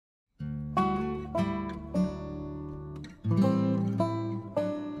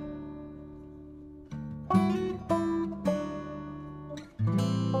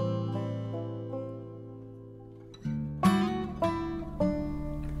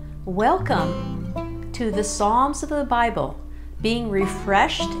Welcome to the Psalms of the Bible, Being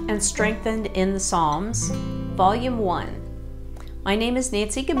Refreshed and Strengthened in the Psalms, Volume 1. My name is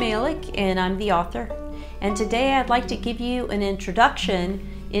Nancy Gemaehlich and I'm the author. And today I'd like to give you an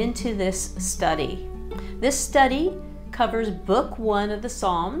introduction into this study. This study covers Book 1 of the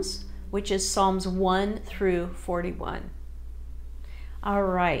Psalms, which is Psalms 1 through 41. All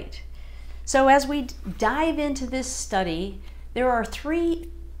right. So as we dive into this study, there are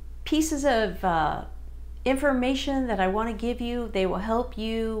three pieces of information that I want to give you. They will help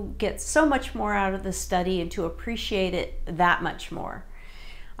you get so much more out of the study and to appreciate it that much more.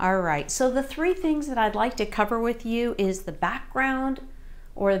 All right, so the three things that I'd like to cover with you is the background,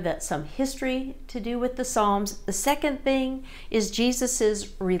 or some history to do with the Psalms. The second thing is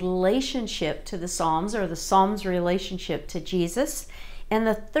Jesus's relationship to the Psalms, or the Psalms' relationship to Jesus. And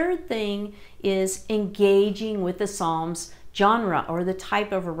the third thing is engaging with the Psalms genre, or the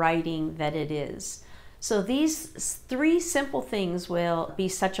type of writing that it is. So these three simple things will be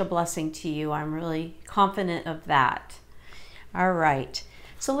such a blessing to you. I'm really confident of that. All right,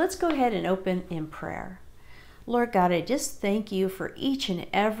 so let's go ahead and open in prayer. Lord God, I just thank you for each and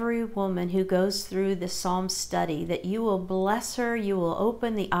every woman who goes through the Psalm study, that you will bless her, you will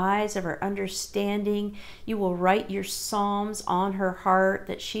open the eyes of her understanding, you will write your Psalms on her heart,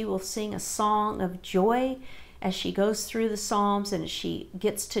 that she will sing a song of joy as she goes through the Psalms and she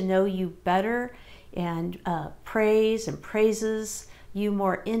gets to know you better and praise and praises you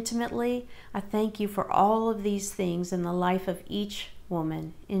more intimately. I thank you for all of these things in the life of each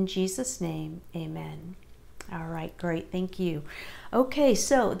woman. In Jesus' name, amen. All right, great, thank you. Okay,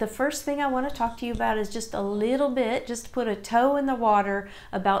 so the first thing I want to talk to you about is just a little bit, just to put a toe in the water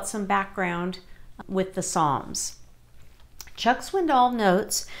about some background with the Psalms. Chuck Swindoll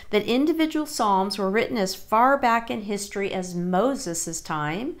notes that individual Psalms were written as far back in history as Moses'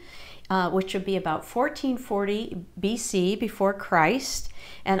 time, which would be about 1440 BC before Christ,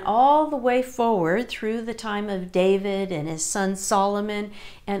 and all the way forward through the time of David and his son Solomon,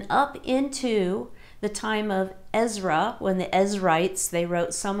 and up into the time of Ezra, when the Ezrites, they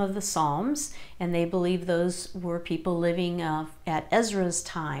wrote some of the Psalms, and they believe those were people living at Ezra's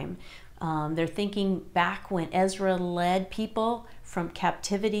time. They're thinking back when Ezra led people from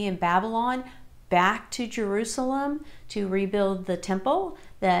captivity in Babylon back to Jerusalem to rebuild the temple,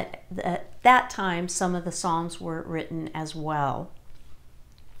 that at that time some of the Psalms were written as well.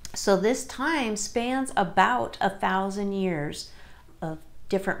 So this time spans about 1,000 years of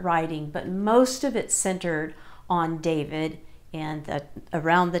different writing, but most of it centered on David and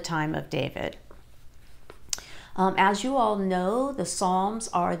around the time of David. As you all know, the Psalms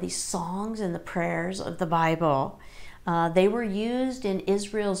are the songs and the prayers of the Bible. They were used in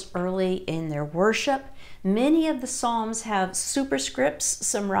Israel's in their worship. Many of the Psalms have superscripts,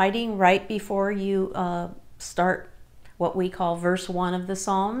 some writing right before you start what we call verse 1 of the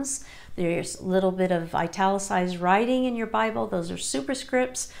Psalms. There's a little bit of italicized writing in your Bible. Those are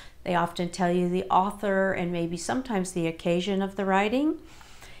superscripts. They often tell you the author and maybe sometimes the occasion of the writing.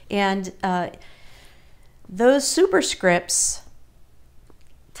 And those superscripts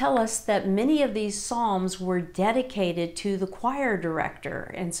tell us that many of these Psalms were dedicated to the choir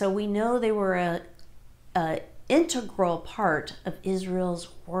director. And so we know they were an integral part of Israel's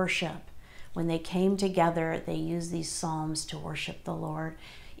worship. When they came together, they used these Psalms to worship the Lord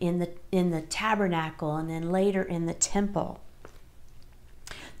in the tabernacle and then later in the temple.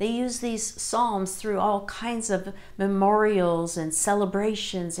 They used these Psalms through all kinds of memorials and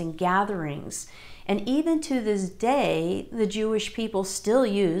celebrations and gatherings. And even to this day, the Jewish people still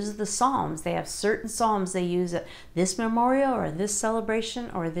use the Psalms. They have certain Psalms they use at this memorial or this celebration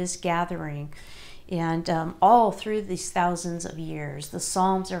or this gathering. And all through these thousands of years, the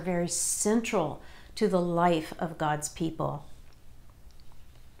Psalms are very central to the life of God's people.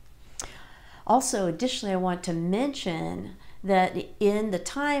 Also, additionally, I want to mention that in the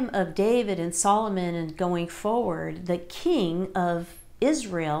time of David and Solomon and going forward, the king of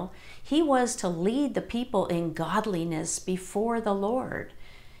Israel, he was to lead the people in godliness before the Lord.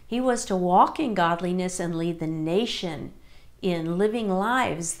 He was to walk in godliness and lead the nation in living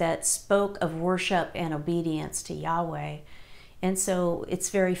lives that spoke of worship and obedience to Yahweh. And so it's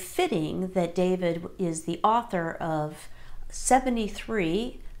very fitting that David is the author of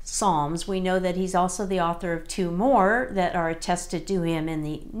 73 Psalms. We know that he's also the author of 2 more that are attested to him in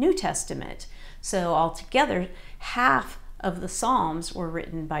the New Testament. So altogether, half of the Psalms were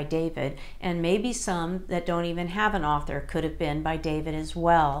written by David, and maybe some that don't even have an author could have been by David as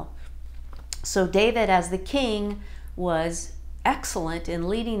well. So David, as the king, was excellent in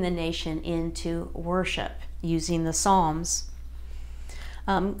leading the nation into worship using the Psalms.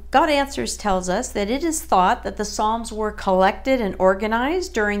 God Answers tells us that it is thought that the Psalms were collected and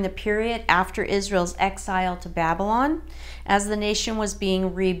organized during the period after Israel's exile to Babylon. As the nation was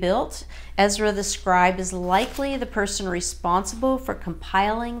being rebuilt, Ezra the scribe is likely the person responsible for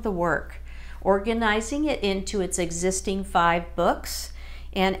compiling the work, organizing it into its existing 5 books,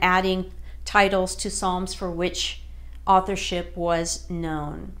 and adding titles to Psalms for which authorship was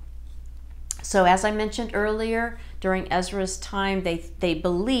known. So as I mentioned earlier, during Ezra's time, they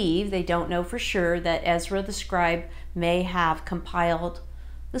believe, they don't know for sure, that Ezra the scribe may have compiled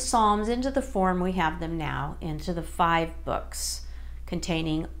the Psalms into the form we have them now, into the 5 books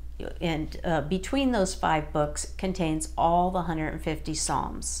containing, and between those 5 books contains all the 150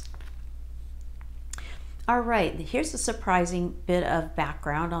 Psalms. All right, here's a surprising bit of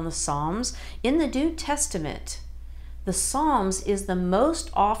background on the Psalms. In the New Testament, the Psalms is the most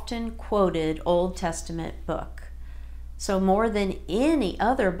often quoted Old Testament book. So more than any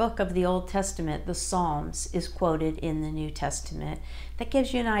other book of the Old Testament, the Psalms is quoted in the New Testament. That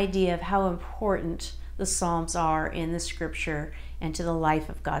gives you an idea of how important the Psalms are in the Scripture and to the life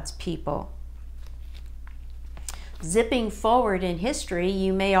of God's people. Zipping forward in history,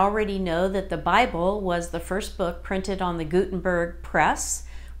 you may already know that the Bible was the first book printed on the Gutenberg press,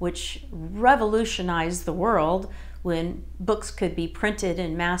 which revolutionized the world when books could be printed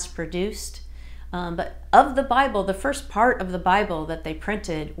and mass-produced. But of the Bible, the first part of the Bible that they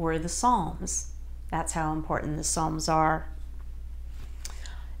printed were the Psalms. That's how important the Psalms are.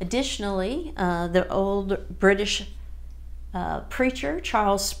 Additionally, the old British preacher,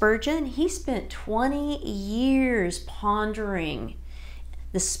 Charles Spurgeon, he spent 20 years pondering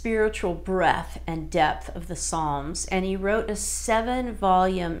the spiritual breadth and depth of the Psalms, and he wrote a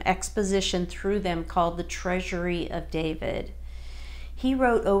 7-volume exposition through them called The Treasury of David. He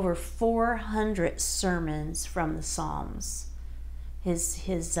wrote over 400 sermons from the Psalms.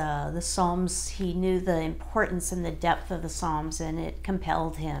 The Psalms, he knew the importance and the depth of the Psalms, and it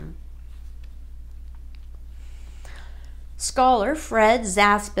compelled him. Scholar Fred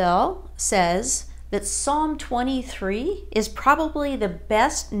Zasbell says that Psalm 23 is probably the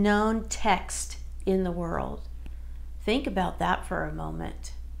best known text in the world. Think about that for a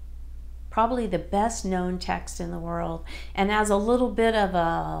moment. Probably the best known text in the world. And as a little bit of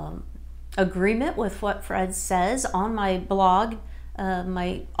a agreement with what Fred says, on my blog,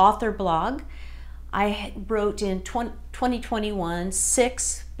 my author blog, I wrote in 2021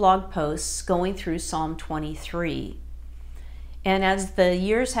 6 blog posts going through Psalm 23. And as the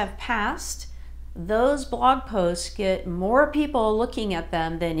years have passed, those blog posts get more people looking at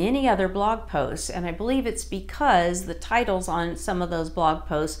them than any other blog posts, and I believe it's because the titles on some of those blog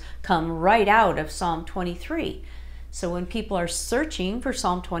posts come right out of Psalm 23. So when people are searching for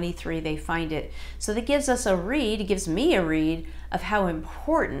Psalm 23, they find it. So that gives us a read, it gives me a read of how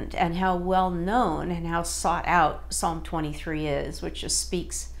important and how well known and how sought out Psalm 23 is, which just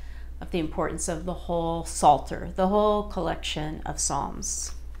speaks of the importance of the whole Psalter, the whole collection of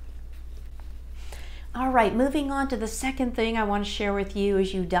Psalms. All right, moving on to the second thing I want to share with you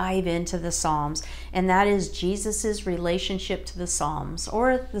as you dive into the Psalms, and that is Jesus's relationship to the Psalms,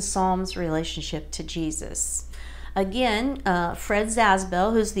 or the Psalms' relationship to Jesus. Again, Fred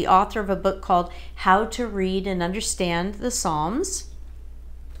Zasbell, who's the author of a book called How to Read and Understand the Psalms,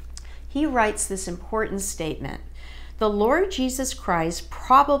 he writes this important statement. The Lord Jesus Christ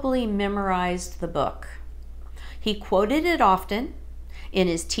probably memorized the book. He quoted it often in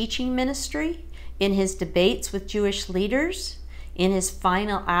his teaching ministry, in his debates with Jewish leaders, in his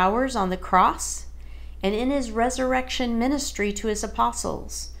final hours on the cross, and in his resurrection ministry to his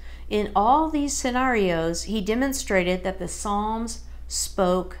apostles. In all these scenarios, he demonstrated that the Psalms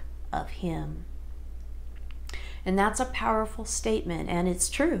spoke of him. And that's a powerful statement, and it's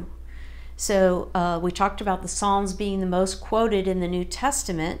true. So we talked about the Psalms being the most quoted in the New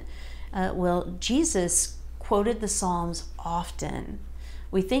Testament. Well, Jesus quoted the Psalms often.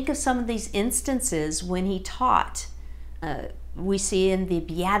 We think of some of these instances when he taught. We see in the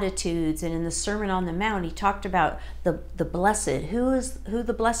Beatitudes and in the Sermon on the Mount, he talked about the blessed, who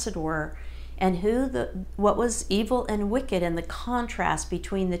the blessed were, and what was evil and wicked, and the contrast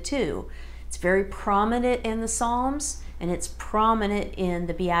between the two. It's very prominent in the Psalms, and it's prominent in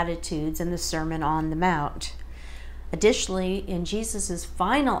the Beatitudes and the Sermon on the Mount. Additionally, in Jesus'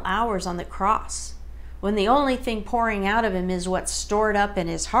 final hours on the cross, when the only thing pouring out of him is what's stored up in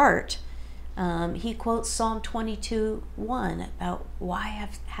his heart, he quotes Psalm 22:1 about, why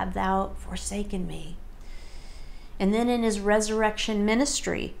have thou forsaken me? And then in his resurrection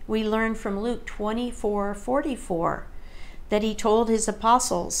ministry, we learn from Luke 24:44 that he told his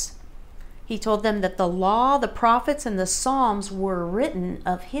apostles, He told them that the law, the prophets, and the Psalms were written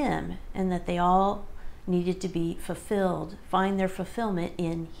of him, and that they all needed to be fulfilled, find their fulfillment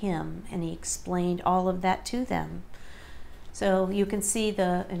in him. And he explained all of that to them. So you can see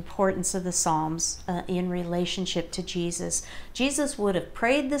the importance of the Psalms in relationship to Jesus. Jesus would have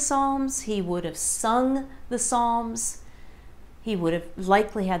prayed the Psalms. He would have sung the Psalms. He would have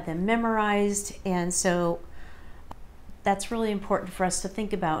likely had them memorized. And so that's really important for us to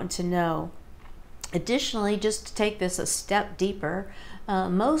think about and to know. Additionally, just to take this a step deeper,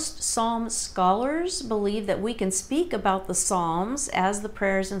 most Psalm scholars believe that we can speak about the Psalms as the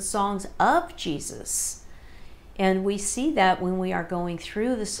prayers and songs of Jesus. And we see that when we are going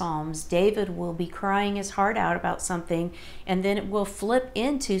through the Psalms. David will be crying his heart out about something, and then it will flip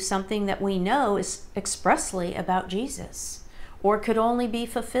into something that we know is expressly about Jesus, or could only be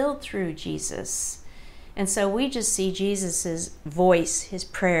fulfilled through Jesus. And so we just see Jesus's voice, his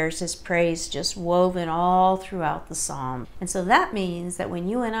prayers, his praise just woven all throughout the psalm. And so that means that when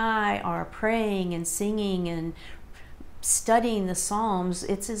you and I are praying and singing and studying the Psalms,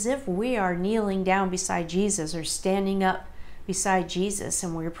 it's as if we are kneeling down beside Jesus or standing up beside Jesus,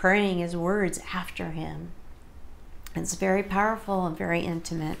 and we're praying his words after him. It's very powerful and very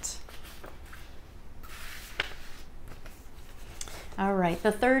intimate. All right,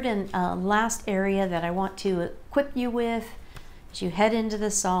 the third and last area that I want to equip you with as you head into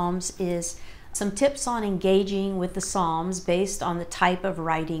the Psalms is some tips on engaging with the Psalms based on the type of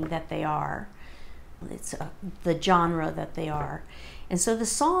writing that they are. It's the genre that they are. And so the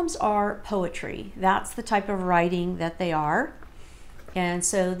Psalms are poetry. That's the type of writing that they are. And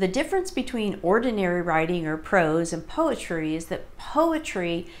so the difference between ordinary writing or prose and poetry is that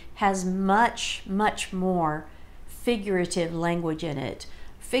poetry has much, much more figurative language in it,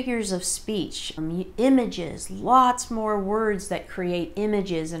 figures of speech, images, lots more words that create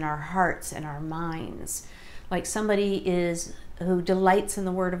images in our hearts and our minds. Like somebody who delights in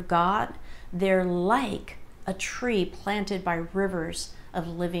the Word of God, they're like a tree planted by rivers of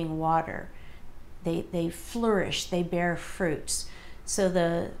living water. They flourish, they bear fruits. So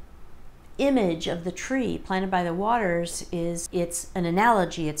the image of the tree planted by the waters it's an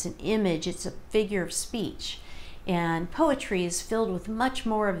analogy, it's an image, it's a figure of speech. And poetry is filled with much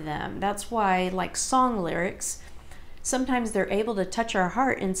more of them. That's why, like song lyrics, sometimes they're able to touch our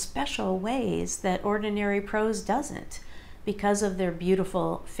heart in special ways that ordinary prose doesn't, because of their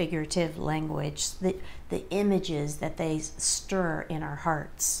beautiful figurative language, the images that they stir in our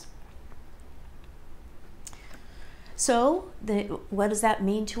hearts. So what does that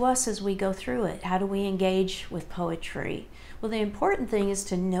mean to us as we go through it? How do we engage with poetry? Well, the important thing is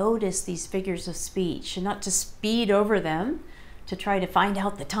to notice these figures of speech and not to speed over them to try to find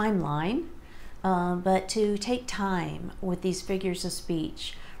out the timeline, but to take time with these figures of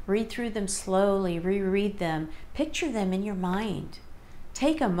speech. Read through them slowly, reread them, picture them in your mind.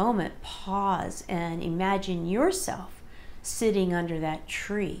 Take a moment, pause, and imagine yourself sitting under that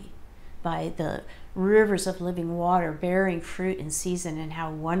tree by the rivers of living water bearing fruit in season, and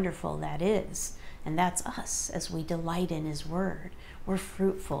how wonderful that is. And that's us as we delight in his word. We're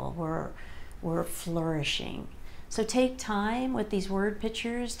fruitful, we're flourishing. So take time with these word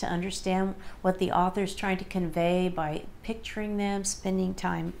pictures to understand what the author's trying to convey by picturing them, spending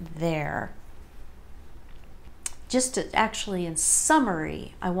time there. Just to actually, in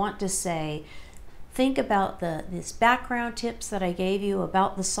summary, I want to say, think about these background tips that I gave you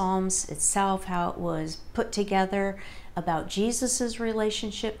about the Psalms itself, how it was put together, about Jesus's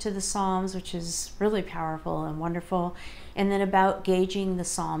relationship to the Psalms, which is really powerful and wonderful, and then about gauging the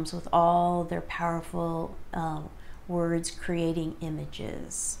Psalms with all their powerful words creating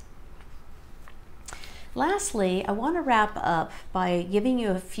images. Lastly, I want to wrap up by giving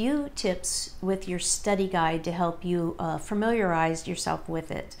you a few tips with your study guide to help you familiarize yourself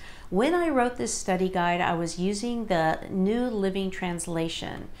with it. When I wrote this study guide, I was using the New Living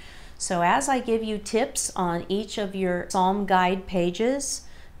Translation. So as I give you tips on each of your Psalm guide pages,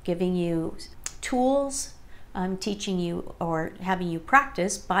 giving you tools, I'm teaching you or having you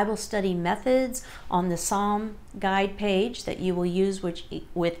practice Bible study methods on the Psalm guide page that you will use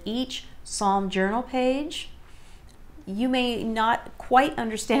with each Psalm journal page. You may not quite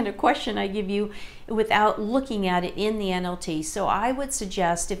understand a question I give you without looking at it in the NLT. So I would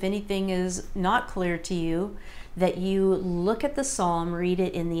suggest, if anything is not clear to you, that you look at the Psalm, read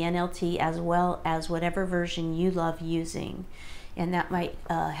it in the NLT as well as whatever version you love using. And that might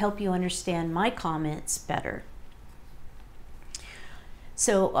help you understand my comments better.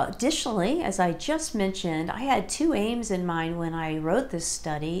 So additionally, as I just mentioned, I had two aims in mind when I wrote this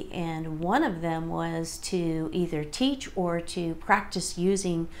study, and one of them was to either teach or to practice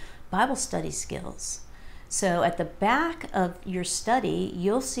using Bible study skills. So at the back of your study,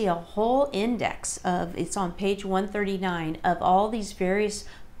 you'll see a whole index of, it's on page 139, of all these various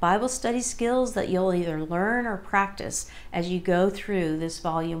Bible study skills that you'll either learn or practice as you go through this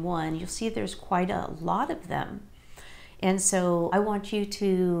volume 1. You'll see there's quite a lot of them. And so I want you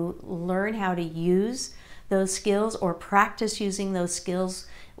to learn how to use those skills or practice using those skills,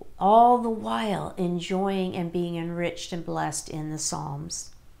 all the while enjoying and being enriched and blessed in the Psalms.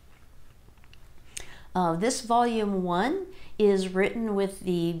 This volume 1 is written with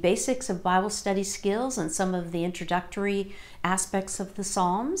the basics of Bible study skills and some of the introductory aspects of the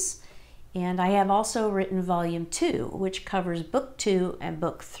Psalms. And I have also written volume 2, which covers book 2 and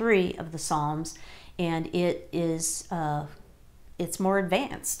book 3 of the Psalms. And it is it's more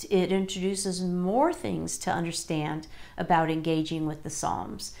advanced. It introduces more things to understand about engaging with the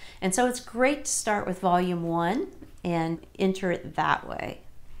Psalms. And so it's great to start with volume 1 and enter it that way.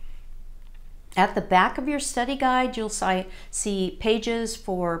 At the back of your study guide, you'll see pages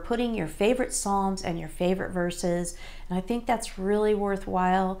for putting your favorite Psalms and your favorite verses. And I think that's really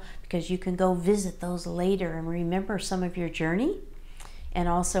worthwhile because you can go visit those later and remember some of your journey and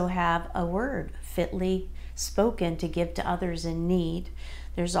also have a word fitly spoken to give to others in need.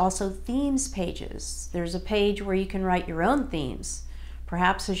 There's also themes pages. There's a page where you can write your own themes.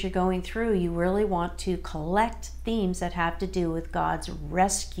 Perhaps as you're going through, you really want to collect themes that have to do with God's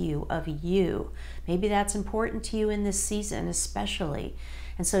rescue of you. Maybe that's important to you in this season especially.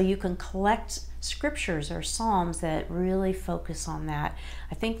 And so you can collect scriptures or psalms that really focus on that.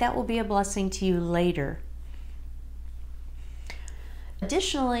 I think that will be a blessing to you later.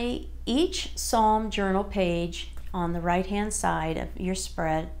 Additionally, each psalm journal page on the right-hand side of your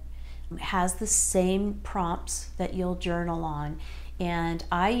spread has the same prompts that you'll journal on. And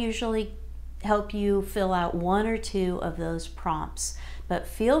I usually help you fill out 1 or 2 of those prompts, but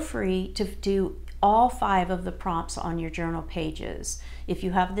feel free to do all 5 of the prompts on your journal pages. If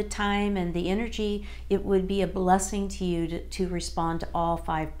you have the time and the energy, it would be a blessing to you to respond to all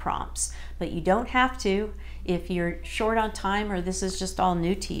 5 prompts. But you don't have to if you're short on time or this is just all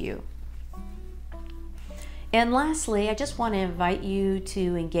new to you. And lastly, I just want to invite you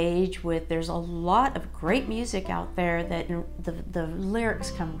to engage with, there's a lot of great music out there that the lyrics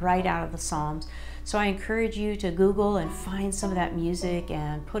come right out of the Psalms. So I encourage you to Google and find some of that music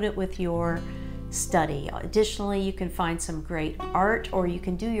and put it with your study. Additionally, you can find some great art, or you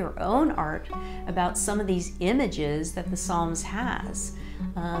can do your own art about some of these images that the Psalms has.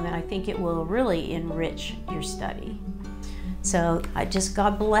 And I think it will really enrich your study. So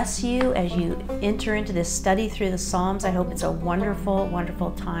God bless you as you enter into this study through the Psalms. I hope it's a wonderful, wonderful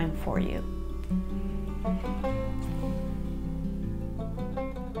time for you.